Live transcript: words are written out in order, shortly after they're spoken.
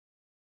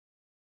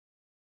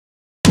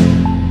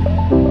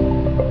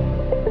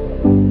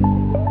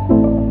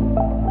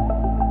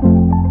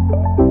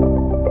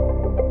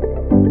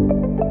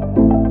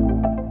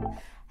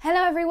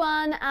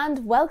everyone,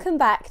 and welcome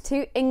back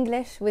to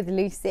English with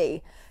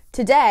Lucy.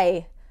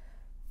 Today,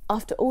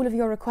 after all of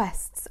your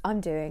requests, I'm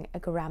doing a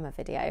grammar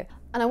video,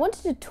 and I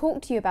wanted to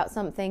talk to you about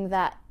something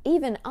that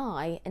even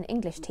I, an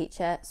English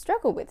teacher,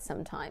 struggle with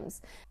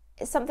sometimes.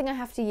 It's something I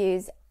have to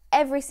use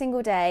every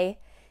single day.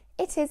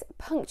 It is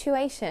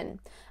punctuation,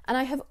 and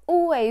I have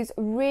always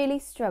really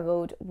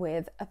struggled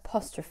with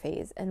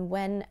apostrophes and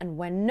when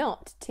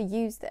not to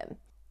use them.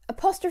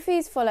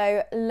 Apostrophes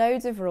follow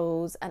loads of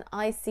rules and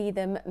I see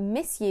them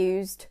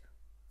misused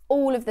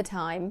all of the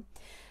time.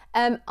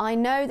 I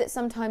know that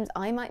sometimes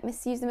I might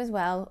misuse them as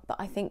well, but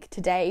I think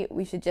today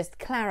we should just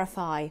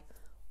clarify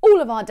all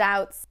of our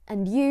doubts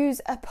and use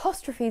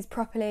apostrophes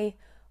properly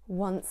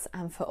once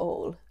and for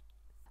all.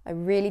 I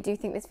really do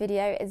think this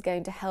video is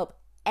going to help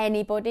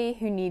anybody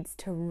who needs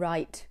to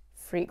write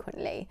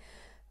frequently.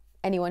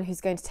 Anyone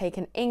who's going to take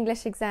an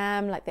English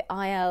exam like the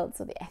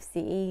IELTS or the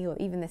FCE or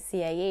even the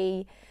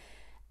CAE.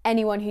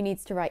 Anyone who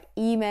needs to write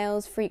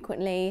emails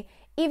frequently,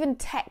 even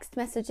text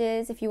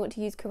messages if you want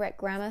to use correct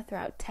grammar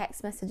throughout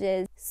text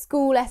messages,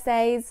 school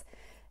essays,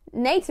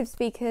 native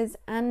speakers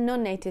and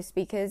non-native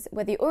speakers.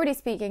 Whether you already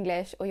speak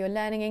English or you're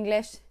learning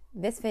English,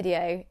 this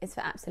video is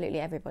for absolutely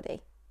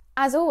everybody.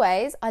 As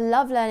always, I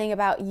love learning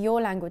about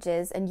your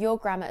languages and your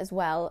grammar as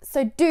well,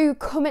 so do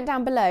comment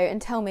down below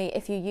and tell me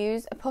if you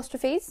use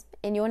apostrophes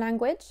in your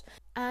language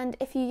and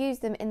if you use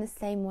them in the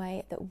same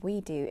way that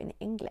we do in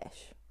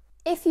English.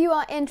 If you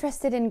are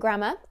interested in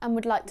grammar and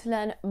would like to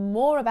learn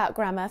more about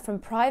grammar from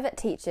private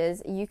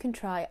teachers, you can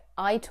try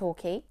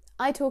italki.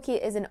 italki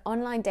is an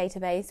online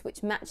database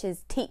which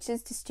matches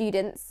teachers to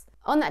students.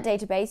 On that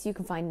database, you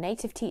can find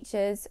native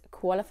teachers,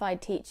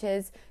 qualified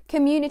teachers,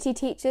 community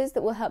teachers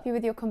that will help you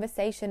with your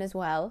conversation as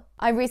well.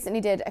 I recently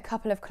did a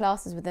couple of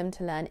classes with them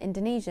to learn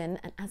Indonesian,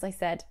 and as I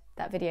said,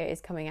 that video is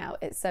coming out.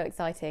 It's so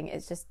exciting.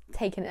 It's just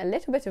taken a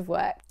little bit of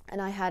work,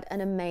 and I had an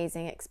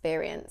amazing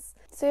experience.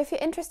 So if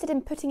you're interested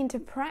in putting into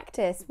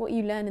practice what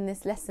you learn in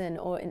this lesson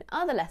or in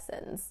other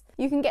lessons,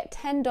 you can get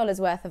 $10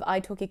 worth of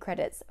italki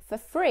credits for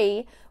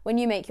free when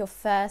you make your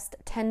first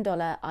 $10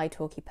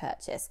 italki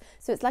purchase.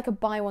 So it's like a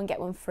buy one get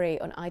one free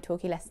on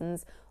italki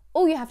lessons.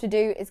 All you have to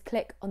do is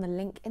click on the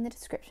link in the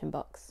description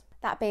box.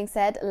 That being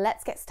said,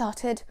 let's get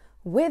started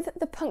with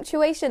the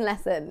punctuation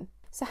lesson.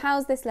 So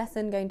how's this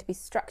lesson going to be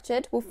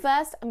structured? Well,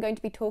 first I'm going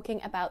to be talking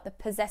about the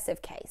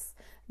possessive case,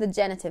 the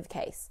genitive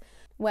case,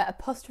 where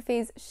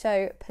apostrophes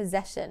show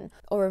possession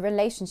or a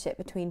relationship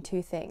between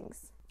two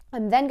things.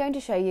 I'm then going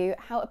to show you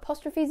how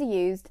apostrophes are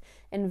used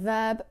in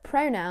verb,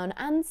 pronoun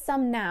and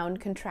some noun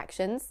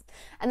contractions.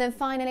 And then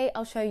finally,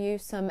 I'll show you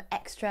some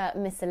extra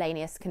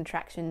miscellaneous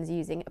contractions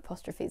using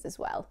apostrophes as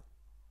well.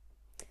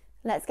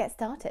 Let's get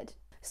started.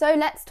 So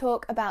let's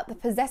talk about the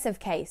possessive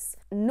case.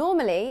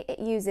 Normally it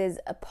uses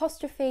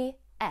apostrophe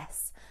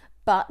S,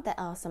 but there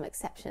are some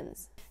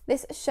exceptions.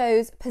 This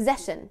shows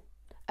possession,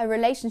 a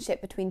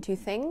relationship between two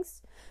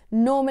things,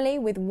 normally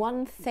with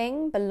one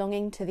thing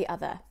belonging to the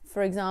other.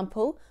 For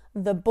example,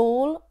 the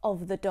ball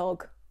of the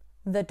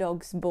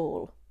dog's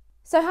ball.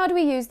 So how do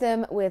we use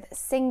them with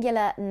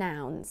singular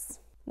nouns?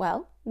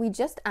 Well, we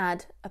just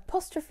add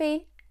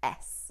apostrophe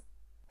S.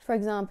 For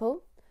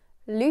example,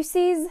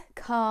 Lucy's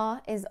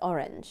car is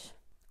orange,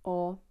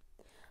 or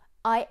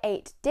I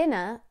ate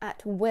dinner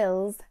at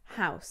Will's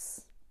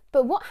house.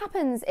 But what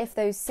happens if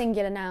those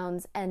singular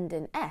nouns end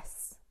in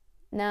S?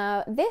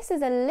 Now, this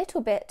is a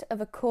little bit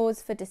of a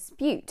cause for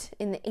dispute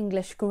in the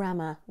English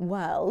grammar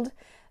world,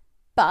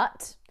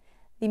 but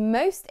the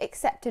most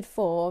accepted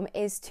form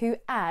is to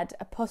add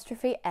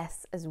apostrophe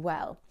S as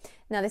well.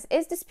 Now, this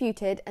is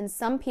disputed, and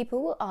some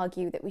people will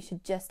argue that we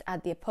should just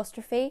add the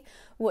apostrophe.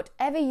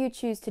 Whatever you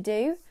choose to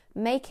do,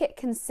 make it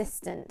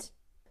consistent.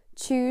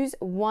 Choose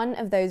one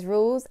of those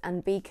rules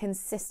and be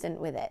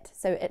consistent with it,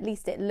 so at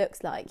least it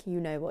looks like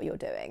you know what you're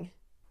doing.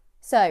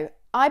 So,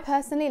 I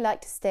personally like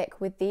to stick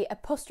with the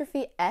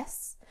apostrophe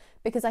S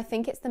because I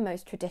think it's the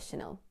most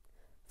traditional.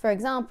 For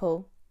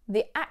example,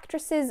 the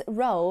actress's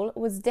role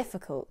was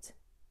difficult,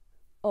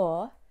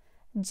 or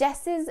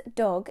Jess's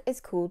dog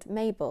is called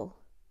Mabel.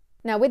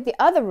 Now with the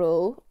other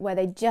rule, where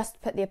they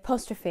just put the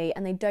apostrophe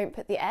and they don't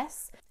put the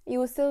S, you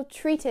will still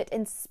treat it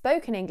in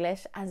spoken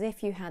English as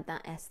if you had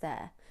that S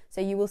there. So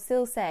you will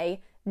still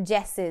say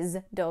Jess's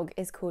dog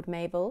is called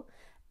Mabel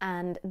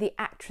and the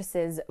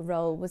actress's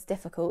role was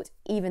difficult,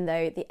 even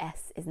though the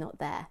S is not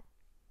there.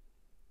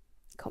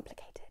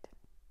 Complicated.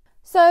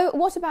 So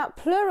what about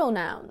plural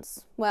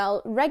nouns?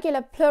 Well,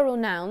 regular plural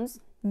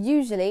nouns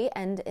usually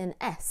end in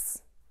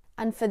S.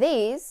 And for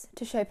these,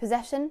 to show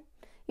possession,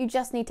 you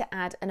just need to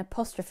add an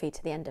apostrophe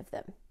to the end of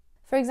them.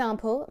 For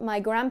example, my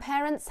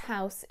grandparents'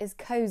 house is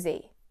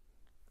cozy,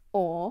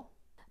 or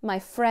my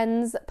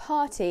friend's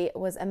party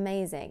was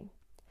amazing.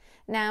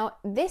 Now,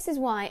 this is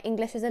why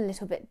English is a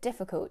little bit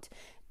difficult,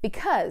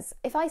 because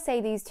if I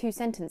say these two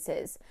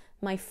sentences,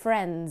 my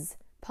friend's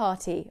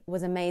party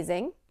was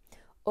amazing,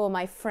 or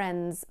my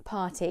friend's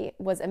party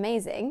was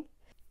amazing,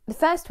 the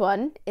first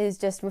one is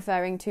just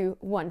referring to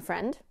one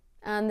friend,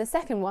 and the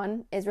second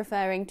one is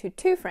referring to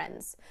two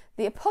friends.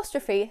 The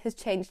apostrophe has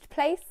changed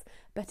place,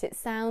 but it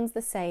sounds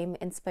the same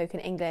in spoken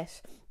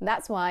English.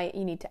 That's why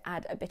you need to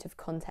add a bit of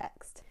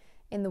context.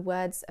 In the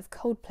words of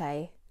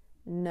Coldplay,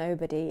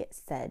 nobody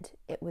said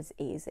it was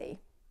easy.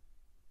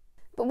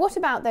 But what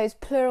about those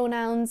plural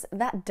nouns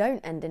that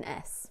don't end in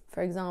S?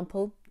 For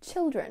example,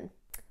 children.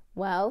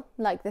 Well,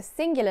 like the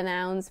singular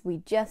nouns,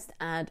 we just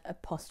add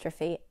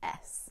apostrophe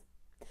S.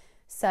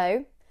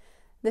 So,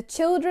 the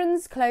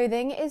children's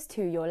clothing is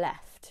to your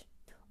left,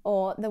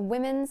 or the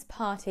women's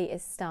party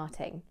is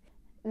starting.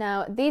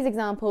 Now, these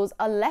examples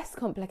are less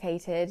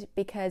complicated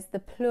because the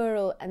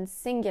plural and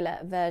singular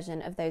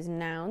version of those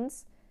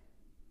nouns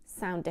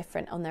sound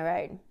different on their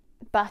own.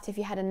 But if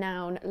you had a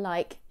noun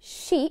like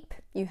sheep,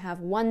 you have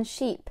one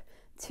sheep,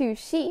 two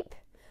sheep,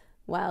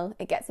 well,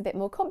 it gets a bit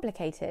more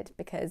complicated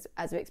because,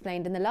 as we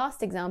explained in the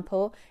last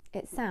example,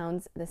 it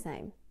sounds the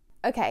same.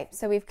 Okay,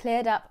 so we've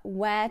cleared up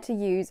where to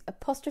use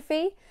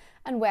apostrophe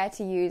and where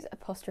to use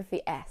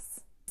apostrophe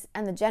S.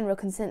 And the general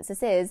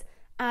consensus is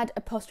add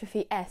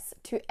apostrophe S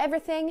to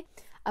everything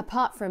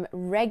apart from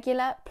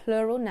regular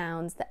plural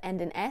nouns that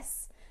end in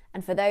S,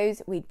 and for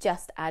those we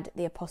just add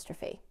the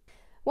apostrophe.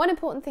 One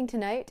important thing to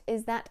note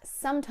is that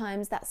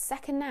sometimes that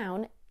second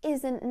noun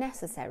isn't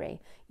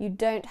necessary. You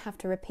don't have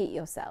to repeat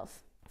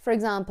yourself. For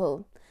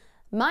example,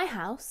 my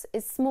house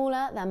is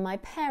smaller than my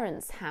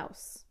parents'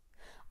 house.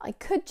 I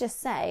could just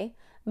say,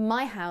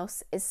 my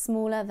house is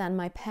smaller than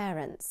my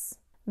parents'.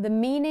 The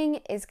meaning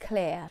is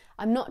clear.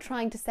 I'm not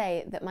trying to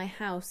say that my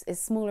house is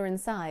smaller in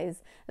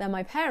size than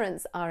my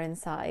parents are in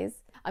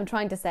size. I'm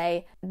trying to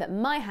say that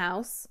my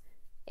house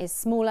is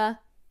smaller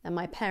than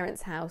my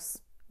parents'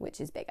 house,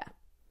 which is bigger.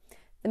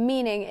 The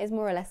meaning is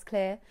more or less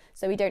clear,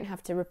 so we don't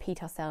have to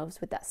repeat ourselves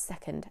with that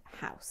second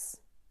house.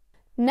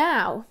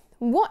 Now,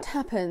 what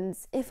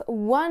happens if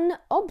one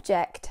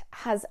object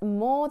has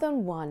more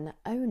than one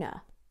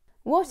owner?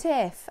 What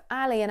if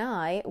Ali and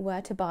I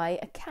were to buy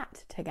a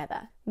cat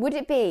together? Would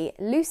it be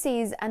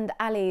Lucy's and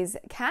Ali's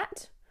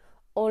cat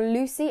or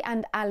Lucy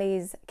and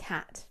Ali's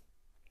cat?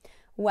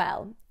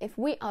 Well, if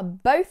we are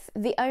both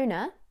the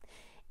owner,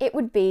 it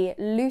would be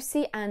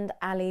Lucy and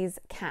Ali's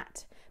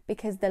cat,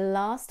 because the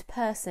last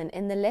person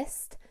in the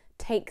list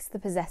takes the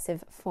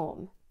possessive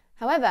form.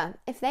 However,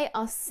 if they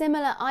are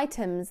similar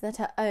items that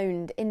are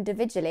owned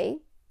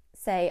individually,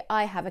 say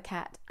I have a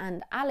cat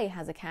and Ali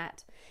has a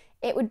cat,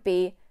 it would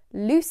be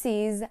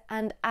Lucy's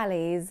and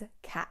Ali's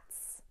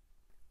cats.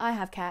 I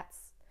have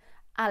cats,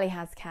 Ali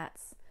has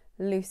cats,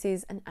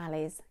 Lucy's and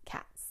Ali's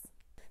cats.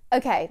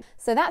 Okay,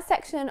 so that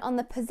section on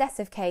the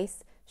possessive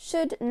case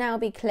should now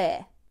be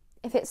clear.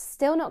 If it's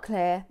still not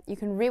clear, you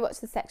can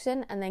rewatch the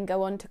section and then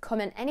go on to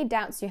comment any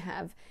doubts you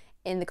have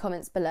in the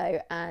comments below,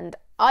 and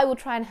I will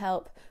try and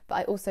help, but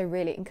I also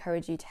really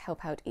encourage you to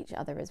help out each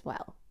other as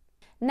well.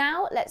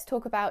 Now let's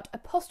talk about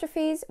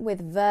apostrophes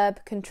with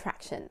verb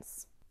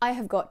contractions. I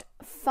have got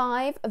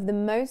 5 of the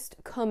most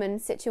common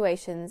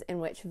situations in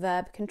which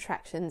verb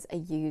contractions are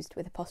used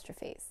with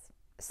apostrophes.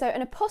 So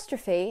an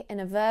apostrophe in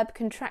a verb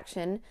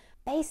contraction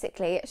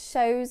basically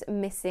shows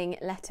missing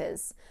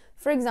letters.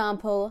 For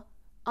example,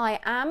 I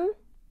am,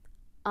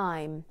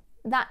 I'm.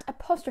 That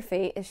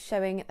apostrophe is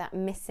showing that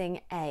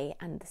missing A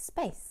and the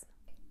space.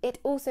 It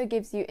also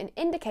gives you an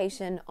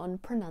indication on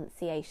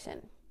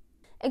pronunciation.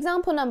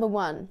 Example number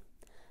 1,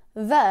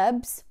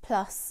 verbs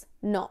plus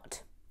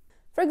not.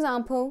 For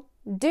example,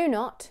 do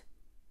not,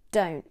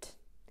 don't.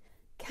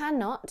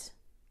 Cannot,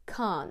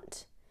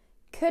 can't.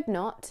 Could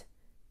not,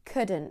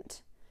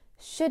 couldn't.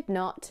 Should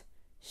not,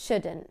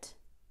 shouldn't.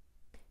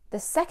 The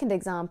second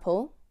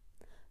example,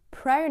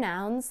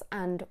 pronouns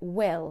and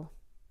will.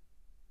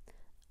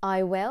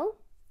 I will,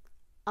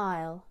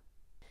 I'll.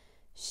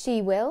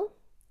 She will,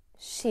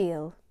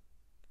 she'll.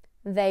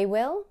 They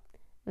will,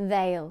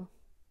 they'll.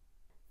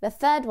 The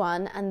third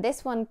one, and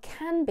this one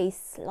can be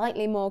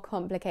slightly more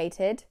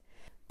complicated,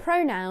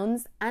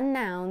 pronouns and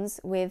nouns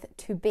with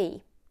to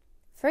be.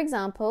 For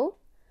example,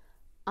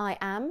 I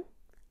am,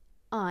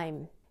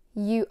 I'm.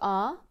 You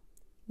are,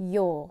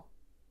 you're.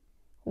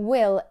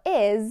 Will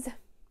is,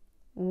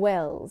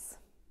 wills.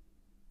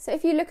 So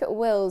if you look at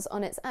wills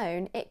on its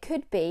own, it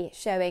could be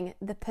showing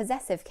the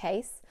possessive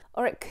case,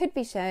 or it could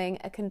be showing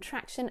a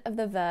contraction of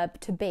the verb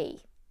to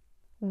be.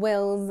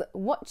 Will's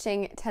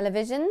watching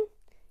television.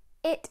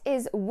 It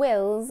is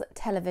Will's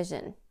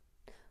television.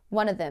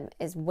 One of them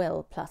is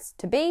will plus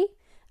to be,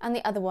 and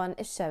the other one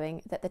is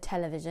showing that the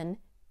television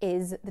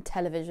is the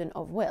television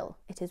of Will.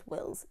 It is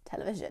Will's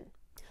television.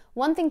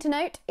 One thing to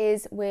note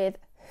is with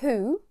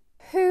who.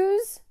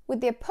 Whose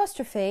with the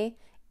apostrophe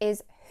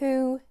is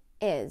who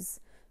is.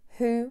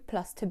 Who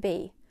plus to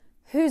be.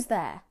 Who's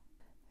there?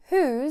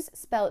 Whose,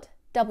 spelt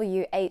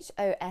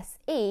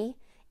W-H-O-S-E,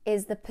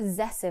 is the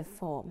possessive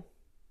form.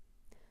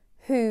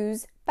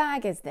 Whose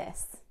bag is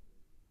this?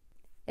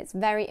 It's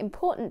very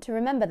important to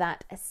remember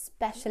that,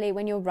 especially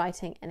when you're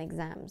writing in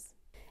exams.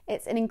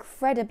 It's an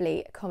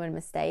incredibly common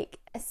mistake,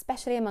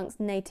 especially amongst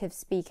native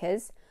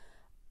speakers.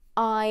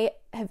 I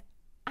have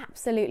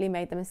absolutely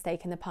made the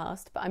mistake in the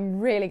past, but I'm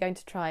really going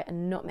to try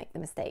and not make the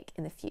mistake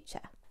in the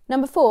future.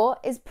 Number 4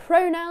 is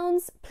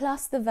pronouns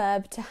plus the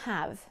verb to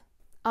have.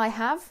 I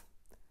have,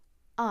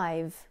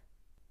 I've.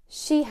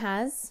 She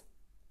has,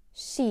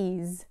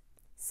 she's.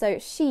 So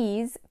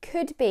she's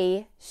could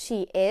be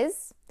she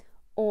is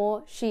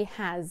or she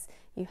has.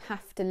 You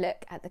have to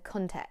look at the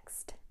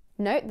context.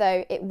 Note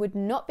though, it would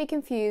not be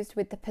confused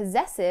with the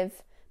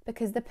possessive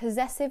because the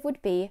possessive would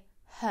be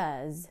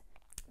hers.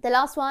 The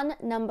last one,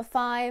 number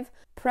 5,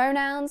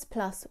 pronouns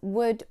plus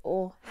would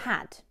or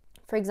had.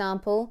 For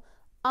example,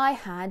 I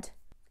had,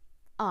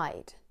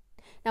 I'd.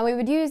 Now we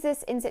would use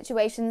this in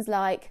situations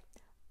like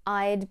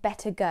I'd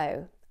better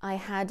go, I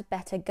had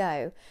better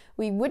go.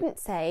 We wouldn't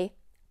say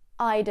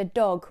I'd a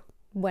dog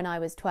when I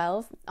was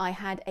 12, I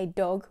had a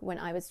dog when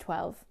I was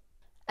 12.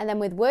 And then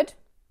with would,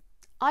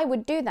 I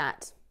would do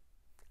that,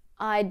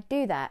 I'd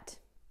do that.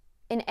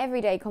 In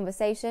everyday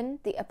conversation,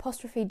 the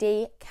apostrophe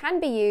D can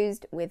be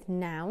used with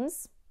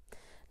nouns,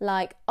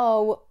 like,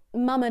 oh,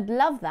 Mum'd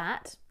love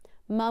that,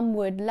 Mum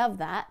would love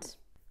that,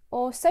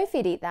 or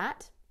Sophie'd eat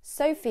that,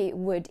 Sophie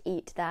would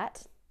eat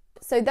that.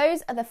 So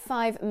those are the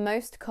 5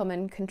 most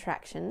common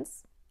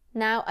contractions.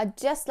 Now, I'd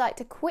just like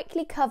to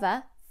quickly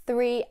cover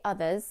 3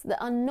 others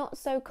that are not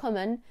so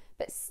common,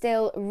 but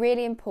still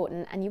really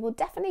important, and you will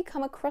definitely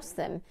come across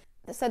them.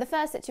 So the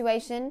first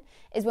situation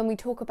is when we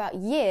talk about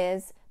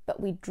years,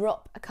 but we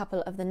drop a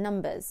couple of the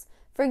numbers.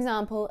 For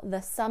example,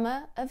 the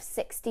summer of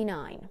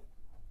 69.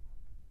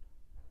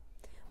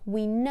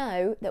 We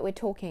know that we're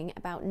talking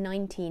about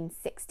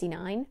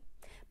 1969,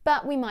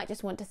 but we might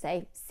just want to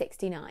say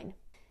 69.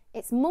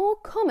 It's more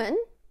common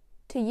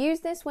to use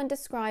this when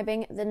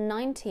describing the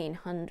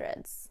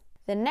 1900s.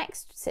 The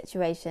next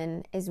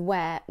situation is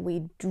where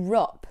we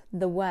drop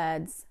the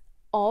words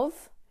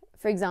of,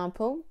 for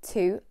example,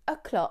 2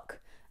 o'clock.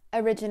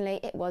 Originally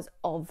it was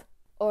of,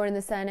 or in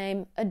the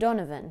surname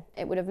O'Donovan.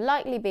 It would have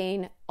likely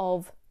been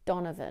of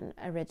Donovan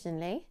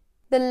originally.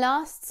 The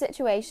last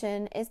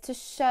situation is to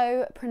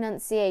show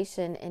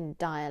pronunciation in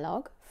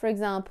dialogue. For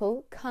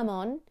example, come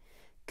on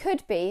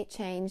could be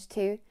changed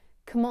to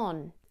come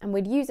on, and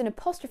we'd use an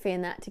apostrophe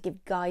in that to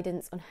give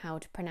guidance on how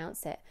to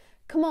pronounce it.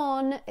 Come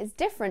on is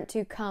different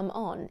to come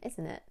on,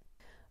 isn't it?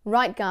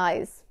 Right,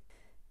 guys,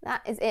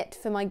 that is it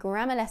for my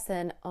grammar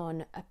lesson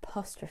on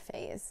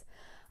apostrophes.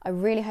 I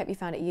really hope you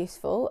found it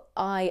useful.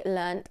 I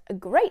learnt a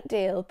great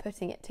deal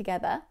putting it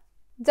together.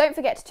 Don't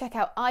forget to check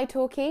out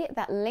italki,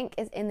 that link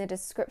is in the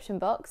description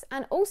box.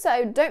 And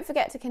also don't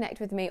forget to connect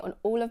with me on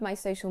all of my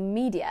social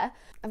media.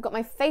 I've got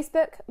my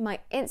Facebook, my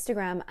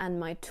Instagram and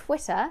my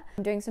Twitter.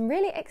 I'm doing some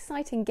really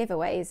exciting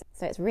giveaways,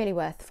 so it's really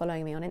worth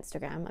following me on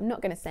Instagram. I'm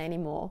not going to say any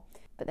more,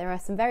 but there are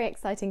some very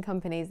exciting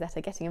companies that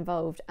are getting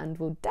involved and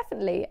will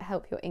definitely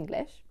help your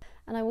English.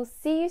 And I will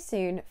see you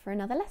soon for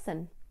another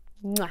lesson.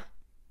 Mwah!